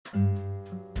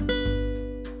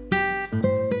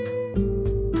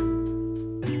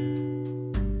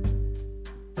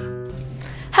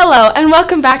Hello, and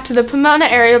welcome back to the Pomona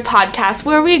Area Podcast,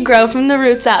 where we grow from the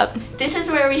roots up. This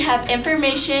is where we have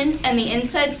information and the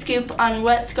inside scoop on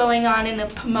what's going on in the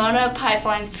Pomona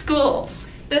Pipeline schools.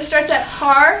 This starts at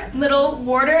Har, Little,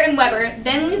 Warder, and Weber,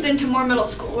 then leads into Moore Middle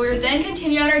School. We will then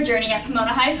continue on our journey at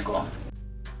Pomona High School.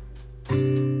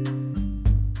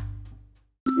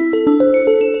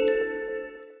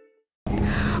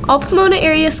 All Pomona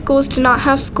area schools do not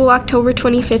have school October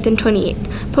 25th and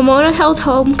 28th. Pomona held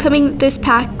homecoming this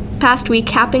past week,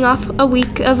 capping off a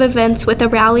week of events with a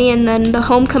rally and then the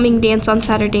homecoming dance on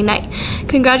Saturday night.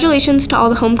 Congratulations to all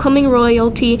the homecoming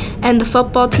royalty and the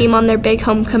football team on their big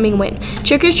homecoming win.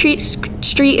 Trick or Treat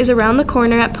Street is around the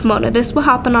corner at Pomona. This will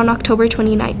happen on October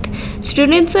 29th.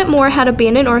 Students at Moore had a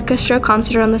band and orchestra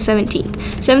concert on the 17th.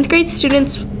 7th grade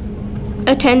students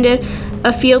attended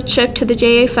a field trip to the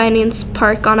JA Finance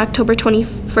Park on October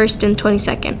 21st and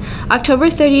 22nd.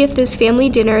 October 30th is family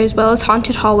dinner as well as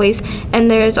haunted hallways, and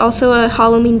there is also a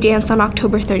Halloween dance on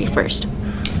October 31st.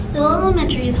 Little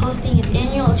Elementary is hosting its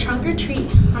annual Trunk or Treat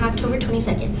on October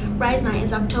 22nd. Rise Night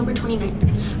is October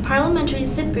 29th.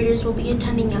 Parliamentary's 5th graders will be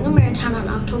attending Young Ameritown on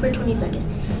October 22nd.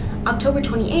 October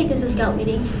 28th is a Scout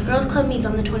meeting, Girls Club meets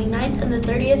on the 29th, and the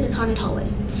 30th is Haunted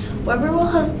Hallways. Weber will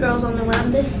host Girls on the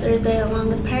Round this Thursday along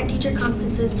with parent-teacher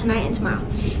conferences tonight and tomorrow.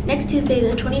 Next Tuesday,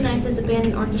 the 29th, is a band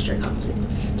and orchestra concert.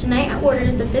 Tonight at Warder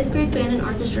is the 5th grade band and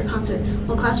orchestra concert,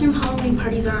 while classroom Halloween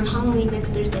parties are on Halloween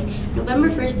next Thursday. November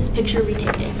 1st is Picture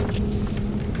Retake Day.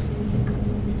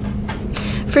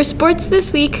 For sports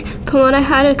this week, Pomona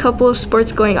had a couple of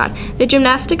sports going on. The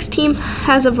gymnastics team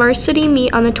has a varsity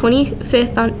meet on the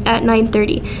 25th at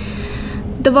 9:30.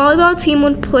 The volleyball team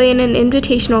will play in an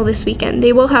invitational this weekend.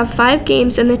 They will have 5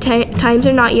 games and the times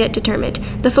are not yet determined.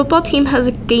 The football team has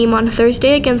a game on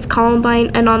Thursday against Columbine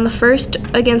and on the 1st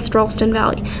against Ralston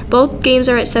Valley. Both games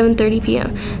are at 7:30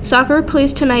 p.m. Soccer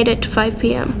plays tonight at 5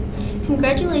 p.m.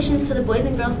 Congratulations to the boys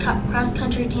and girls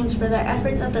cross-country teams for their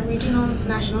efforts at the regional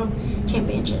national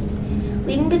championships.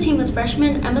 Leading the team was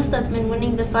freshman Emma Stutzman,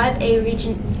 winning the 5A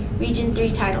Region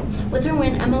 3 title. With her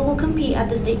win, Emma will compete at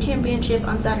the state championship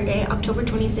on Saturday, October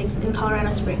 26th in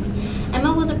Colorado Springs.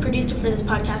 Emma was a producer for this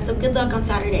podcast, so good luck on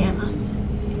Saturday, Emma.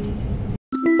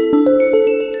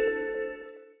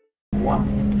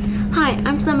 Hi,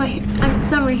 I'm Summer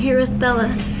here with Bella,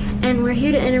 and we're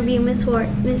here to interview Mrs.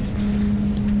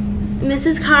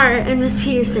 Carr and Miss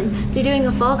Peterson. They're doing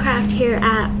a fall craft here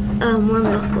at Moore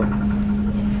Middle School.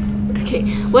 Okay,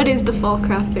 what is the Fall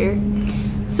Craft Fair?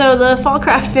 So the Fall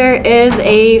Craft Fair is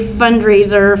a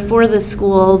fundraiser for the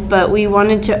school, but we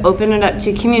wanted to open it up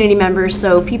to community members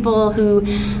so people who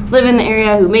live in the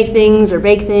area who make things or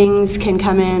bake things can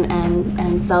come in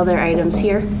and sell their items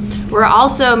here. We're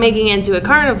also making it into a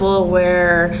carnival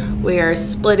where we are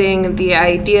splitting the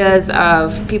ideas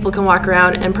of people can walk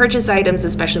around and purchase items,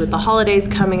 especially with the holidays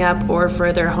coming up or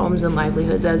for their homes and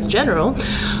livelihoods as general.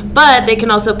 But they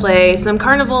can also play some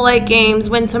carnival-like games,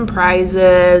 win some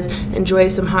prizes, enjoy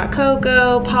some hot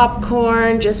cocoa,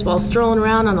 popcorn, just while strolling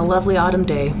around on a lovely autumn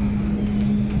day.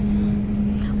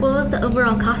 What was the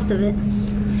overall cost of it?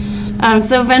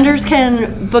 So vendors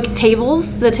can book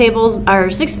tables. The tables are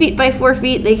 6 feet by 4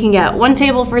 feet. They can get 1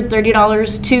 table for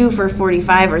 $30, 2 for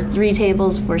 $45, or 3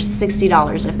 tables for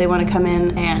 $60 if they want to come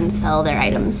in and sell their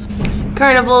items.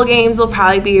 Carnival games will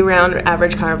probably be around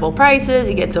average carnival prices.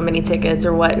 You get so many tickets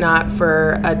or whatnot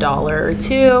for $1 or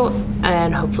 $2,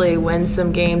 and hopefully win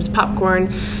some games.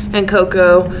 Popcorn and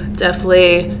cocoa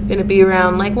definitely going to be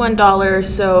around like $1 or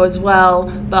so as well.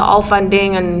 But all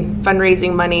funding and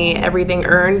fundraising money, everything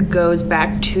earned goes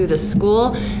back to the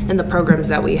school and the programs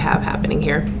that we have happening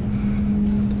here.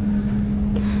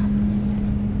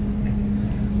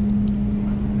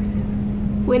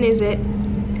 When is it?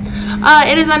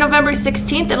 It is on November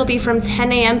 16th. It'll be from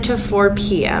 10 a.m. to 4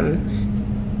 p.m.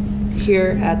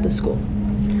 here at the school.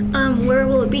 Where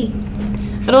will it be?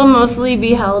 It'll mostly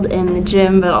be held in the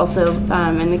gym, but also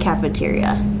in the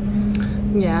cafeteria.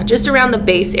 Yeah, just around the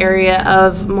base area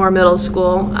of Moore Middle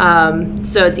School.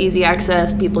 So it's easy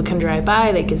access. People can drive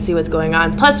by. They can see what's going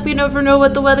on. Plus, we never know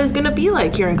what the weather's going to be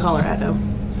like here in Colorado.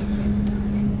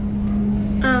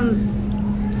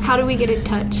 How do we get in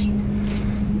touch?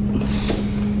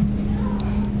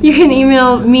 You can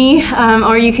email me,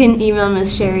 or you can email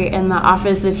Miss Sherry in the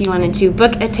office if you wanted to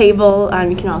book a table.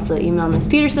 You can also email Miss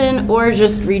Peterson, or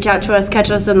just reach out to us,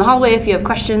 catch us in the hallway if you have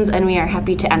questions, and we are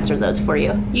happy to answer those for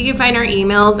you. You can find our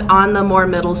emails on the Moore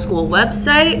Middle School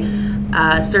website,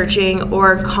 searching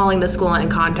or calling the school and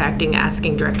contacting,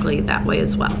 asking directly that way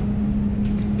as well.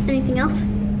 Anything else?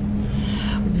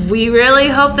 we really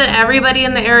hope that everybody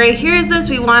in the area hears this.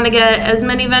 We want to get as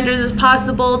many vendors as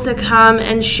possible to come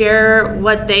and share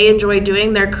what they enjoy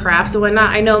doing, their crafts and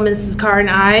whatnot. I know Mrs. Carr and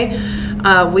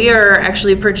I, we are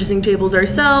actually purchasing tables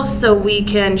ourselves so we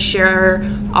can share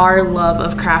our love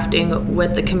of crafting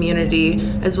with the community,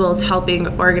 as well as helping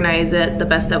organize it the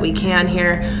best that we can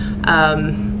here.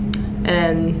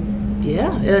 And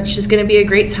yeah, it's just going to be a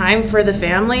great time for the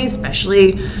family,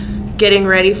 especially getting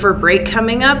ready for break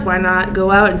coming up. Why not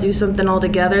go out and do something all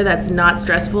together that's not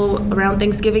stressful around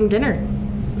Thanksgiving dinner?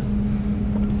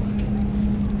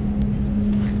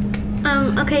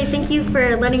 Okay, thank you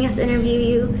for letting us interview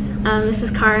you,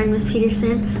 Mrs. Carr and Ms.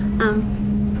 Peterson.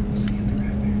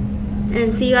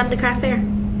 And see you at the craft fair.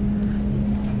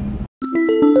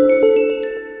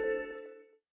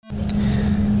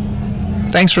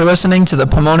 Thanks for listening to the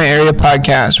Pomona Area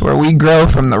Podcast, where we grow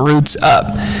from the roots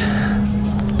up.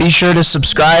 Be sure to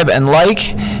subscribe and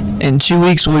like. In 2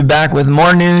 weeks, we'll be back with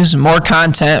more news, more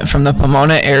content from the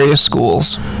Pomona Area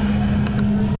Schools.